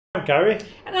Gary.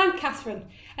 And I'm Catherine,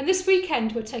 and this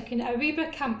weekend we're taking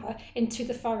Eriba Camper into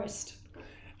the forest.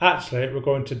 Actually, we're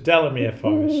going to Delamere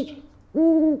Forest.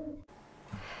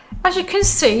 As you can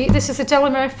see, this is the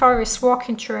Delamere Forest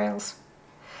walking trails.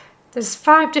 There's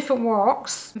 5 different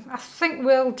walks. I think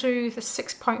we'll do the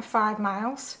 6.5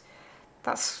 miles.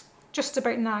 That's just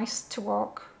about nice to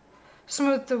walk. Some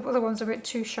of the other ones are a bit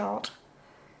too short.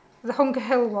 The Hunger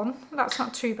Hill one, that's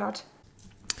not too bad.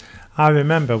 I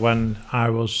remember when I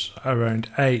was around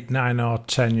 8, 9 or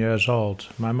 10 years old,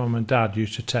 my mum and dad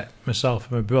used to take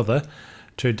myself and my brother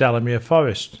to Delamere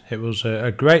Forest. It was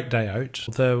a great day out.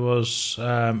 There was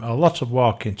a lot of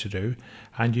walking to do,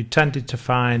 and you tended to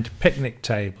find picnic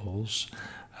tables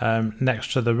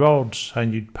next to the roads,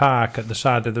 and you'd park at the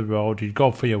side of the road, you'd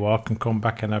go for your walk and come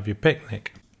back and have your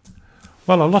picnic.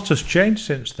 Well, a lot has changed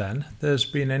since then. There's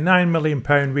been a £9 million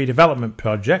redevelopment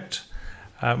project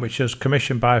which is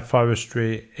commissioned by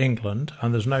Forestry England,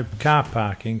 and there's no car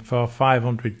parking for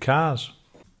 500 cars.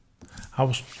 I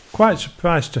was quite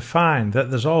surprised to find that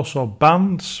there's also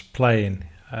bands playing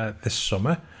this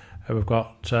summer. We've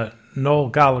got Noel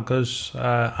Gallagher's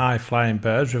High Flying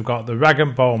Birds, we've got the Rag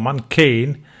and Bone Man,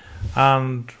 Keane,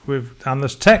 and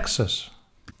there's Texas.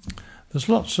 There's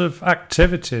lots of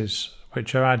activities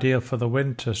which are ideal for the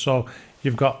winter. So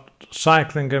you've got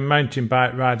cycling and mountain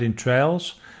bike riding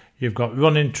trails, you've got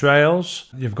running trails,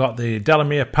 you've got the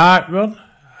Delamere Park Run,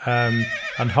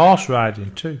 and horse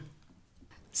riding too.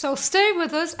 So stay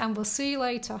with us and we'll see you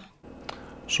later.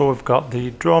 So we've got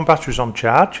the drone batteries on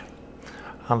charge,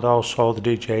 and also the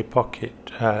DJ Pocket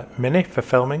Mini for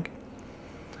filming.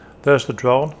 There's the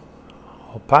drone,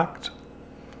 all packed,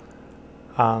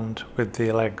 and with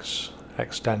the legs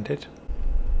extended.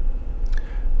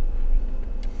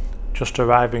 Just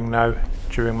arriving now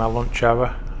during my lunch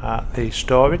hour at the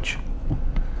storage.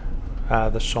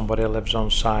 There's somebody who lives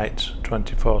on site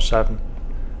 24/7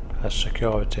 as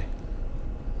security,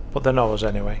 but they know us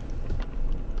anyway.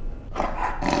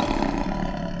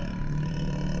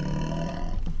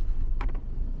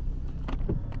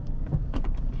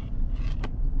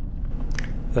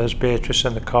 There's Beatrice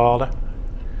in the corner.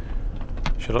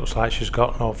 She looks like she's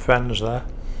got no friends there.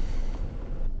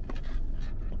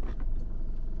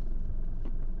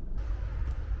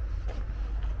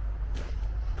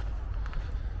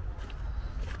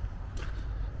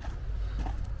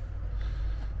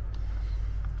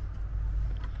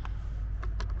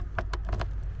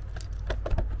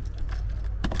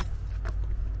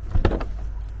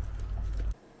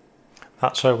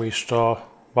 That's how we store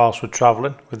whilst we're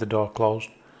travelling, with the door closed.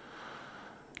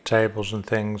 Tables and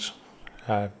things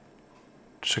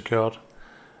secured.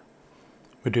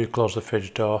 We do close the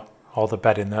fridge door, or the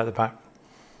bed in there at the back.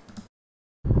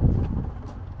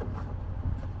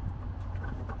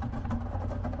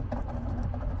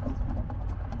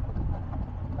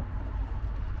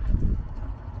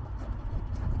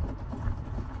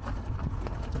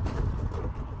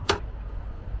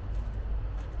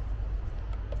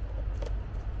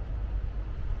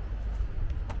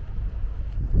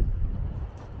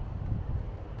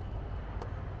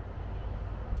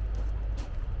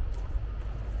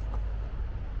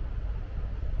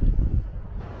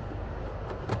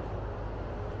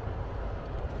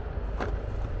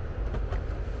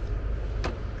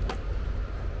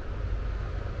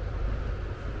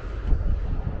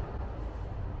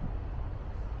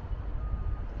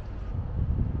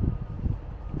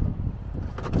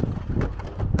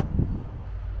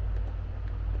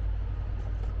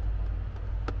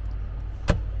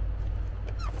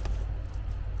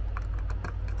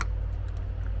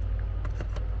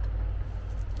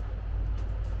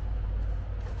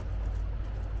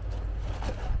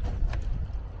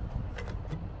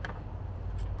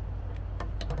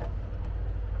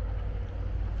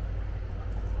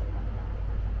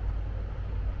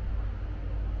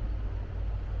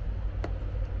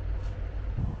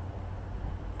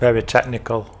 Very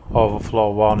technical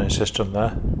overflow warning system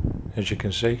there, as you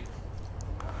can see.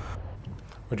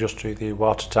 We'll just do the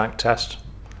water tank test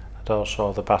and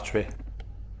also the battery.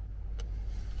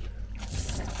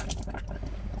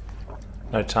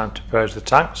 Now time to purge the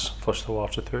tanks, flush the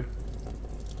water through,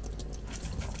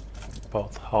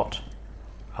 both hot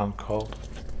and cold.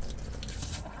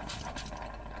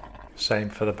 Same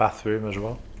for the bathroom as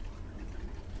well.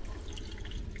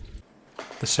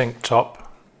 The sink top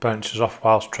bounces off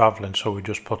whilst travelling, so we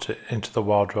just put it into the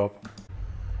wardrobe.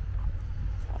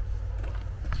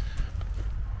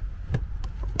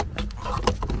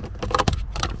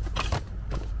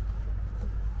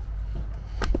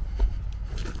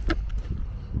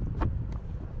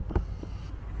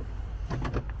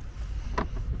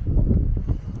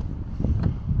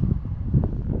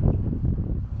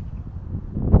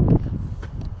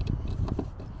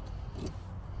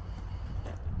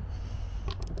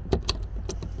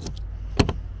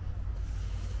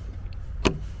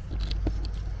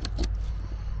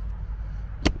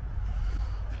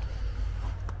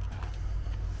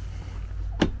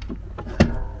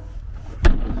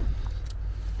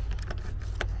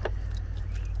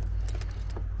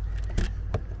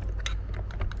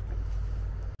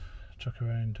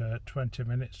 20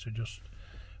 minutes to just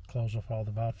close off all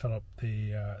the valves, fill up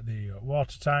the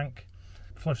water tank,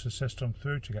 flush the system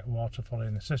through to get water fully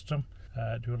in the system,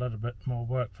 do a little bit more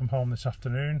work from home this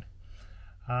afternoon,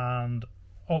 and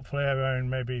hopefully around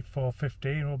maybe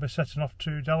 4:15 we'll be setting off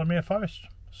to Delamere Forest.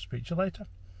 Speak to you later.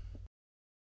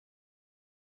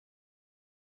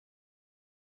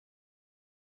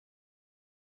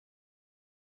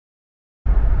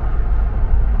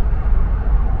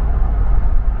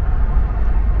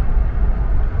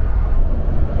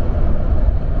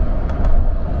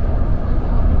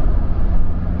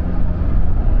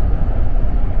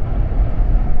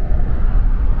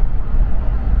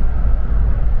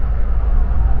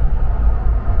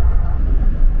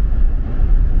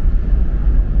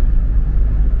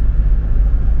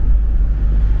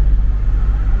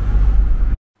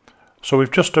 So we've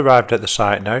just arrived at the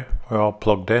site now. We're all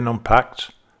plugged in,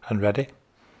 unpacked and ready.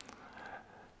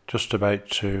 Just about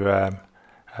to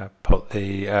put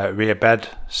the rear bed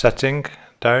setting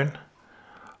down,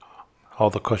 all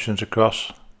the cushions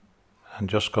across, and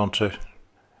just going to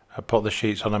put the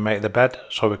sheets on and make the bed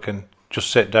so we can just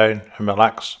sit down and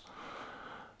relax,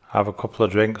 have a couple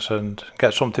of drinks and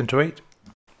get something to eat.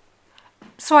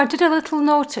 So I did a little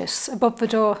notice above the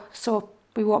door so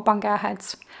we won't bang our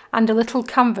heads, and a little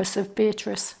canvas of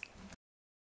Beatrice.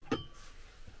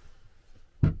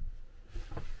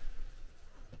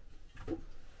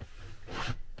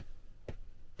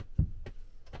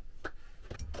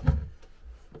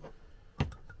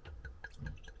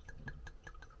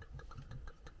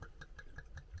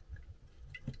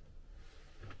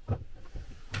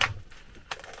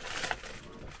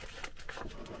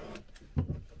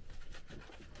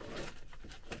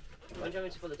 When do you want me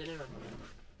to put the dinner on?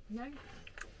 No.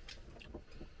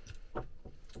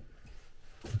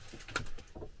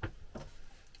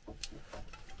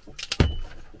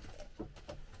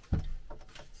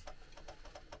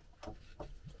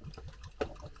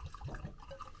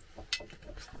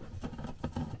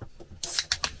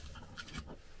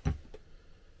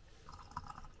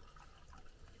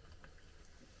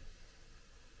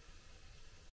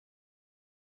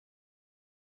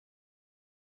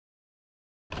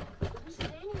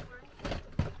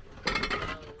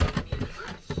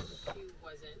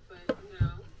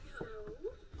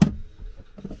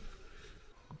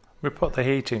 We put the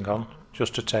heating on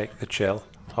just to take the chill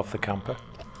off the camper.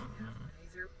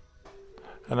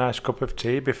 A nice cup of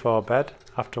tea before bed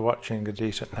after watching a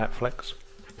decent Netflix.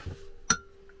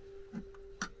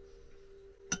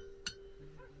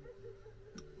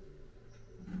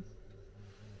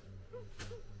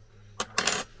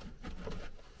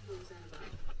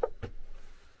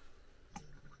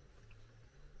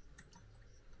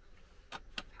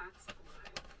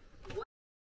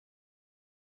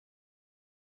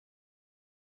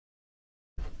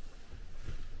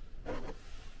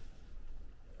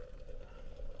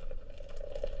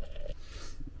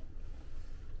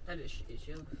 And it's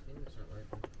your thing that's not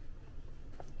working.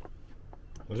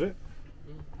 Was it?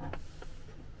 Yeah.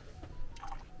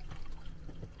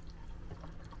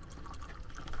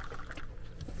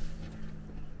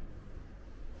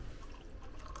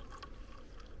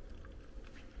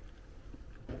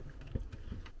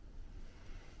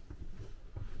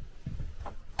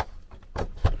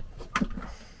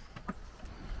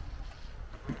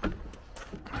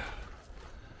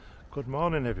 Good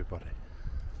morning everybody.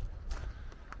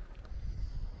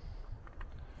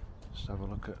 Let's have a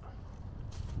look at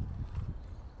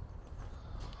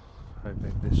how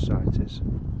big this site is.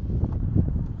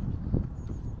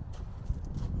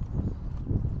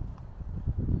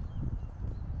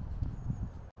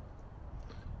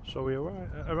 So we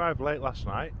arrived late last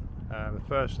night. The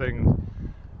first thing,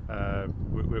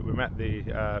 we met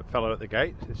the fellow at the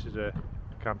gate. This is a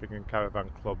camping and caravan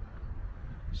club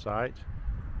site.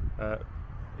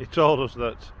 He told us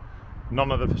that none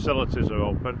of the facilities are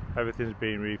open, everything's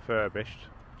been refurbished.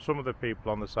 Some of the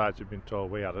people on the site have been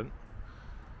told we hadn't.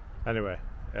 Anyway,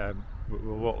 we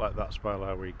won't let that spoil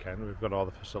our weekend. We've got all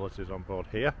the facilities on board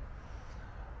here.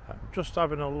 Just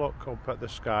having a look up at the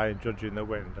sky and judging the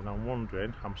wind, and I'm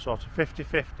wondering, I'm sort of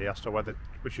 50-50 as to whether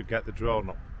we should get the drone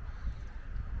up.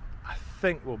 I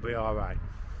think we'll be alright.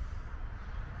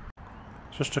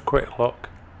 Just a quick look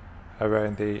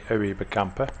around the Eriba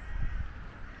Camper.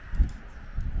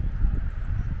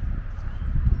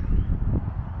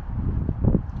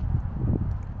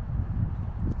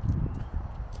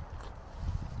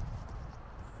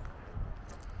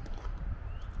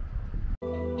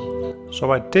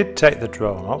 So I did take the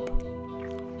drone up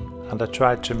and I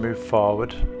tried to move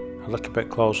forward a little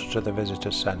bit closer to the visitor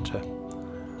centre,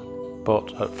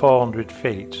 but at 400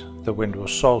 feet the wind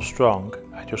was so strong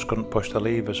I just couldn't push the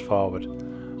levers forward,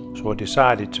 so I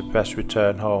decided to press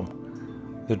return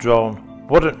home. The drone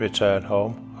wouldn't return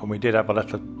home, and we did have a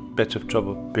little bit of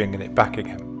trouble bringing it back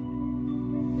again.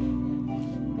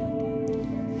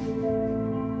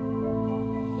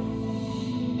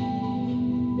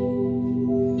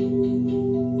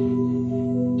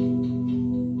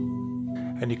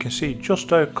 And you can see just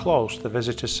how close the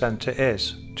visitor centre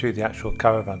is to the actual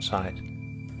caravan site.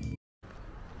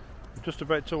 We're just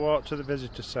about to walk to the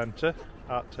visitor centre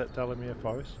at Delamere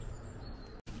Forest.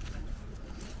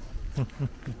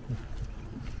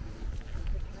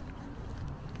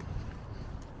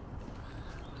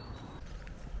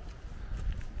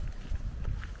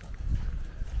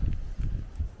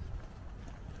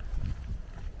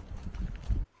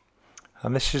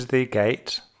 And this is the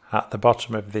gate at the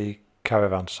bottom of the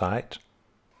caravan site.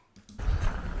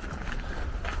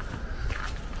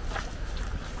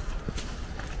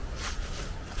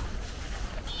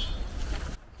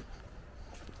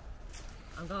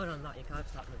 I'm going on that, you can't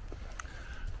stop me.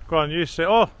 Go on, you say,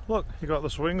 oh look, you got the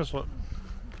swings, look.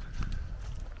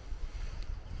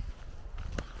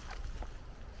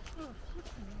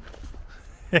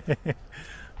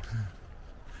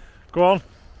 Go on.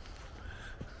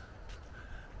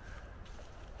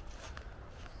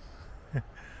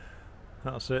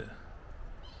 That's it.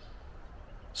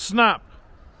 Snap!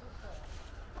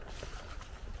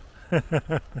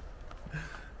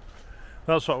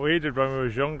 That's what we did when we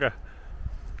was younger.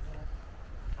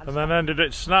 And then ended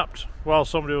it snapped while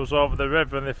somebody was over the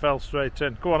river and they fell straight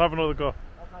in. Go on, have another go.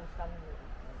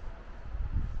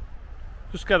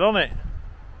 Just get on it.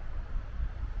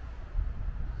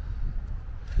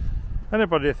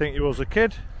 Anybody think you was a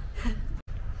kid?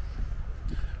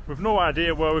 We've no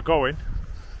idea where we're going.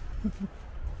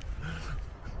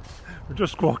 We're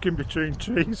just walking between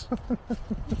trees.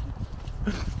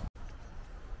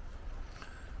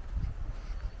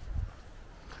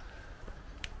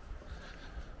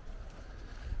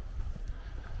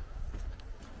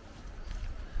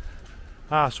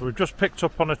 So we've just picked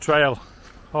up on a trail,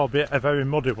 albeit a very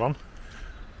muddy one,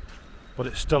 but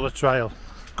it's still a trail.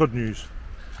 Good news.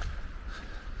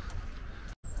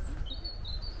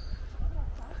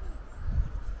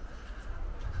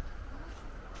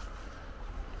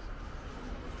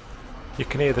 You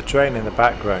can hear the train in the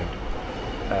background,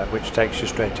 which takes you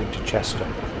straight into Cheshire.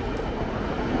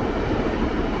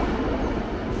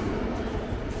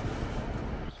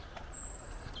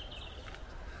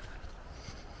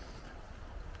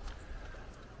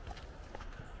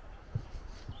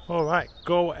 Alright,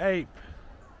 go ape!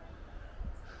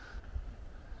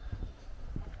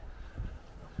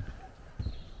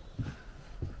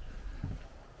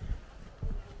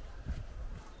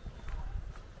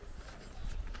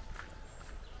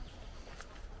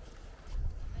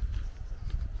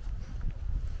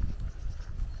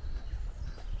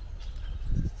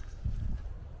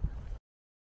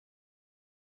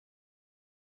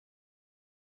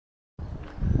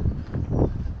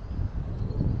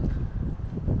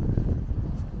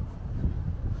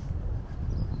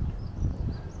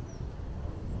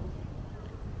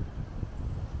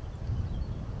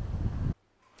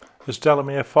 This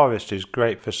Delamere Forest is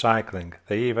great for cycling.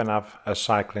 They even have a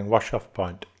cycling wash-off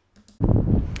point.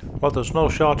 Well, there's no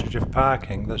shortage of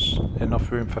parking. There's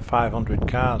enough room for 500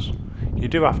 cars. You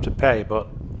do have to pay, but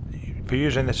for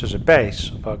using this as a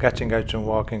base for getting out and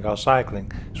walking or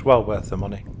cycling, it's well worth the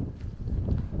money.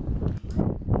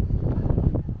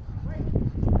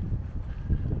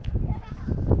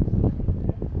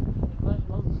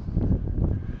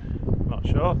 Not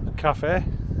sure. The cafe.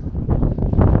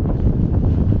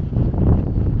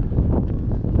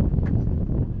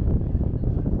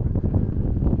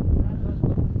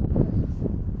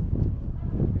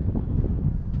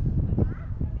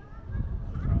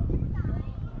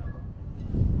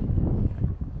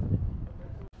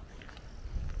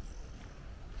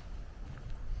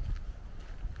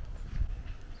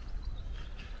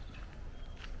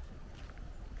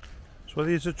 So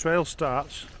these are trail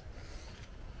starts.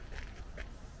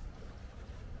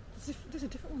 There's a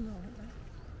different one though, isn't there?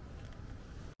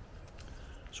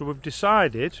 So we've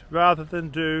decided, rather than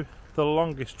do the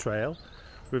longest trail,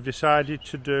 we've decided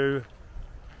to do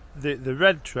the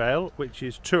red trail, which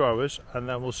is 2 hours, and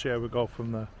then we'll see how we go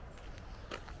from there.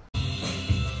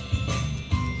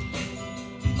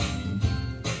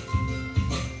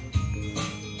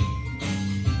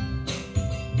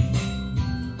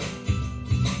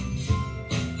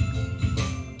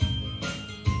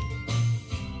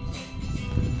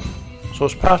 So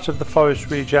as part of the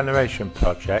forest regeneration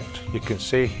project, you can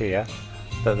see here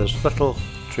that there's little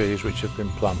trees which have been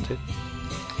planted.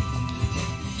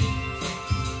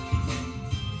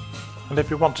 And if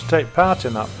you want to take part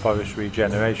in that forest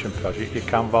regeneration project, you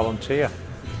can volunteer.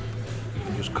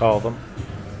 You just call them,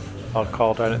 or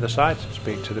call down at the site and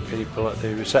speak to the people at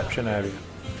the reception area.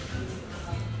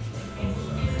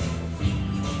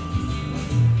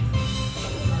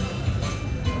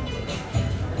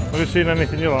 Have you seen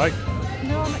anything you like?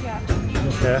 No, not yet.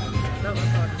 Okay. No, that's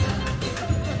fine.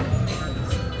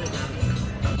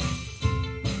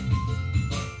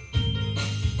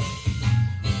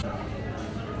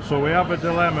 So we have a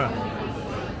dilemma.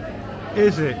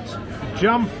 Is it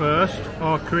jam first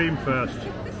or cream first?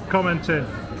 Comment in.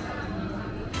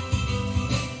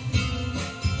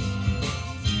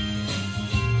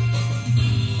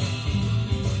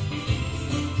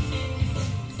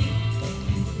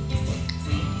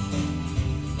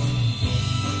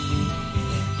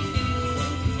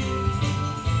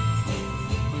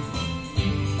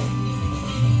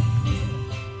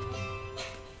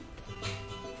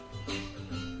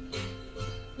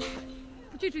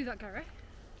 Would you do that, Gary?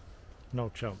 No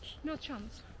chance. No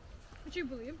chance. Would you,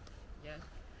 William? Yeah.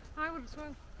 I would as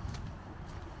well.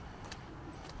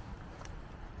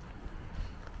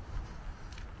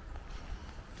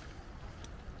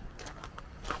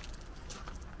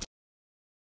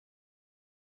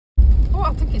 Oh,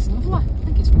 I think it's lovely. I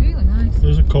think it's really nice.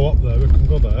 There's a co-op there, we can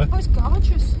go there. Oh, it's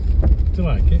gorgeous. Do you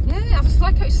like it? Yeah, I just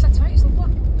like how it's set out. It's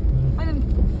lovely. I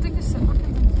didn't think it's set back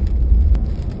in there.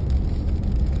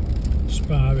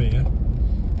 Spa here,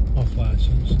 off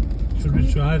licence. Should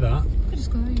we try that? Could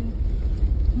just go, yeah.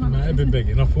 It might have been big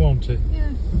enough, won't it?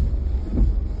 Yeah.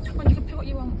 Well, you can pick what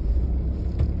you want.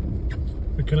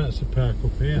 We can actually park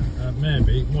up here.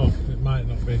 Maybe, well, it might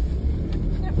not be.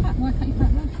 Yeah, park. Why can't you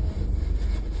park there?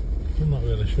 I'm not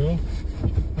really sure.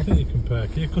 I think you can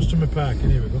park here. Customer parking,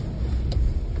 here we go.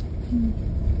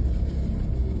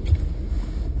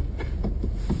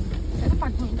 Get the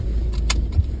bag home.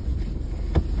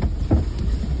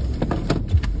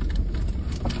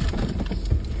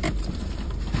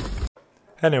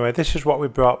 Anyway, this is what we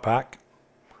brought back,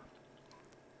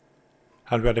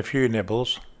 and we had a few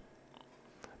nibbles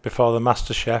before the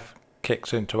master chef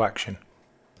kicks into action.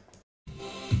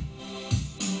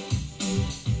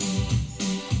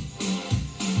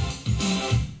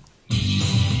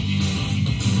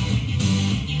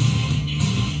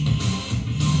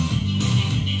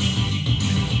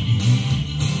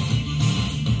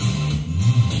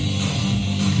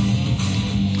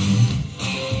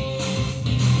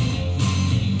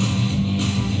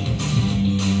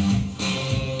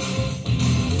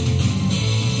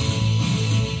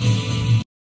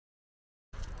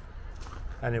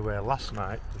 Anyway, last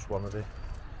night was one of the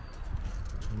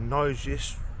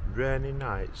noisiest rainy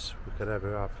nights we could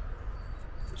ever have.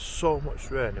 So much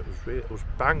rain, it was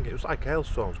banging, it was like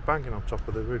hailstones banging on top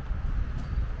of the roof.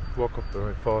 Woke up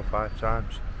around 4 or 5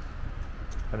 times.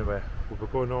 Anyway, we'll be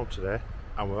going home today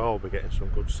and we'll all be getting some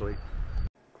good sleep.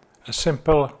 A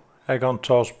simple egg on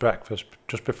toast breakfast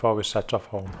just before we set off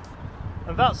home.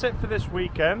 And that's it for this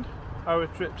weekend. Our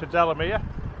trip to Delamere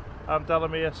and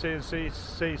Delamere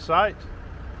C&CC site.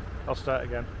 I'll start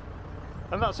again.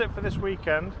 And that's it for this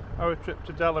weekend. Our trip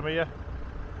to Delamere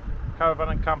Caravan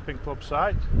and Camping Club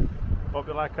site. Hope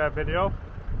you like our video.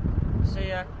 See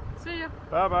ya. See ya.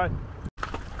 Bye bye.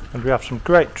 And we have some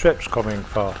great trips coming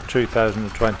for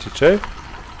 2022.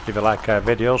 If you like our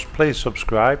videos, please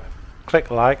subscribe, click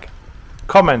like,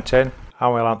 comment in,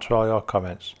 and we'll answer all your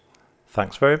comments.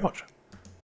 Thanks very much.